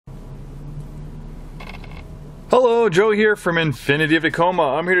Hello, Joe here from Infiniti of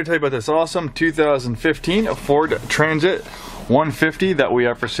Tacoma. I'm here to tell you about this awesome 2015 Ford Transit 150 that we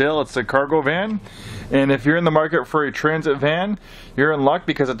have for sale. It's a cargo van, and if you're in the market for a transit van, you're in luck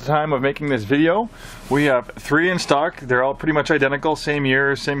because at the time of making this video, we have 3 in stock. They're all pretty much identical, same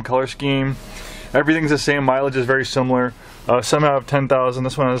year, same color scheme. Everything's the same, mileage is very similar. Some have 10,000,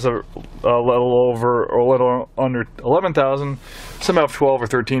 this one has a little over or a little under 11,000. Some have 12 or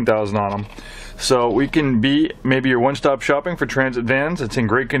 13,000 on them. So we can be maybe your one-stop shopping for transit vans. It's in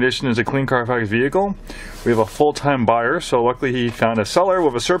great condition as a clean Carfax vehicle. We have a full-time buyer, so luckily he found a seller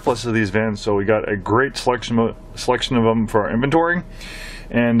with a surplus of these vans, so we got a great selection of them for our inventory.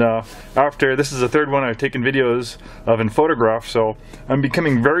 And after, this is the 3rd one I've taken videos of and photographed, so I'm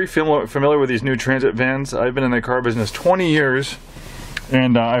becoming very familiar with these new transit vans. I've been in the car business 20 years,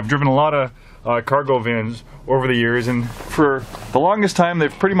 and I've driven a lot of cargo vans over the years, and for the longest time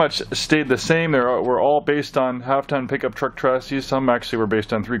they've pretty much stayed the same. We're all based on half-ton pickup truck chassis. Some actually were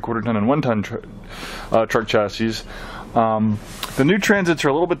based on 3/4 ton and 1-ton truck chassis. The new transits are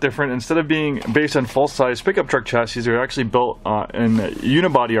a little bit different. Instead of being based on full-size pickup truck chassis, they're actually built in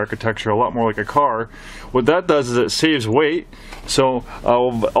unibody architecture, a lot more like a car. What that does is it saves weight, so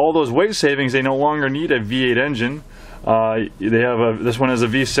all those weight savings, they no longer need a V8 engine. They have this one has a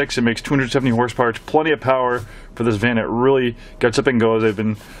V6. It makes 270 horsepower. It's plenty of power for this van. It really gets up and goes. I've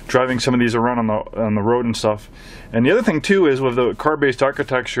been driving some of these around on the road and stuff. And the other thing too is with the car-based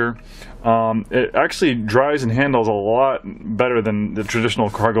architecture, it actually drives and handles a lot better than the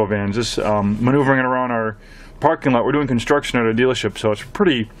traditional cargo vans. Just maneuvering it around our parking lot. We're doing construction at a dealership, so it's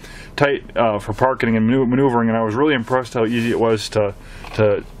pretty tight for parking and maneuvering. And I was really impressed how easy it was to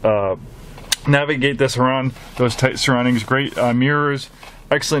navigate this around those tight surroundings. Great mirrors,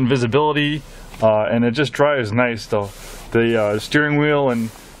 excellent visibility, and it just drives nice though. The steering wheel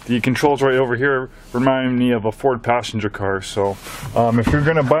and the controls right over here remind me of a Ford passenger car. So if you're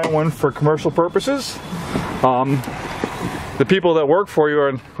going to buy one for commercial purposes, the people that work for you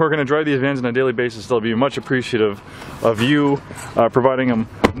who are going to drive these vans on a daily basis, they'll be much appreciative of you providing them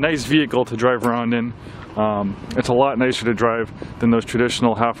a nice vehicle to drive around in. It's a lot nicer to drive than those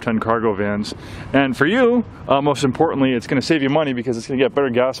traditional half-ton cargo vans. And for you, most importantly, it's going to save you money because it's going to get better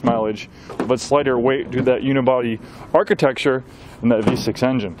gas mileage, but slighter weight due to that unibody architecture and that V6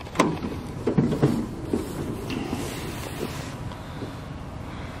 engine.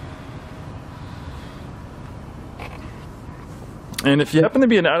 And if you happen to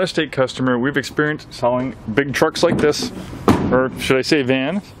be an out-of-state customer, we've experienced selling big trucks like this, or should I say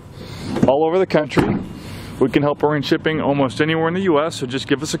vans, all over the country. We can help arrange shipping almost anywhere in the U.S., so just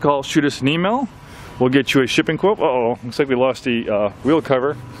give us a call, shoot us an email. We'll get you a shipping quote. Uh-oh, looks like we lost the wheel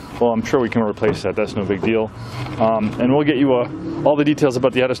cover. Well, I'm sure we can replace that. That's no big deal. And we'll get you all the details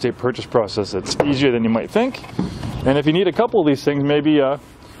about the out-of-state purchase process. It's easier than you might think. And if you need a couple of these things, maybe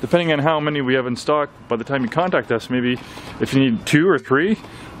depending on how many we have in stock, by the time you contact us, maybe if you need 2 or 3,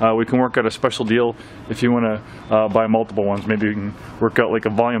 we can work out a special deal. If you want to buy multiple ones, maybe we can work out like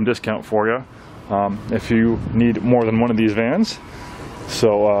a volume discount for you if you need more than one of these vans.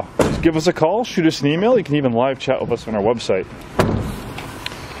 So just give us a call, shoot us an email. You can even live chat with us on our website.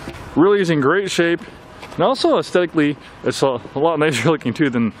 Really is in great shape, and also aesthetically, it's a lot nicer looking too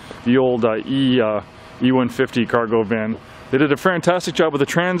than the old E150 cargo van. They did a fantastic job with the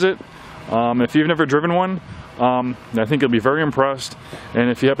Transit. If you've never driven one, I think you'll be very impressed. And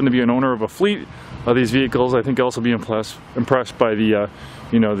if you happen to be an owner of a fleet of these vehicles, I think you'll also be impressed by the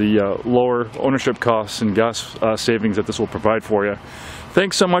lower ownership costs and gas savings that this will provide for you.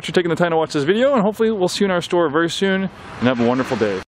 Thanks so much for taking the time to watch this video, and hopefully we'll see you in our store very soon, and have a wonderful day.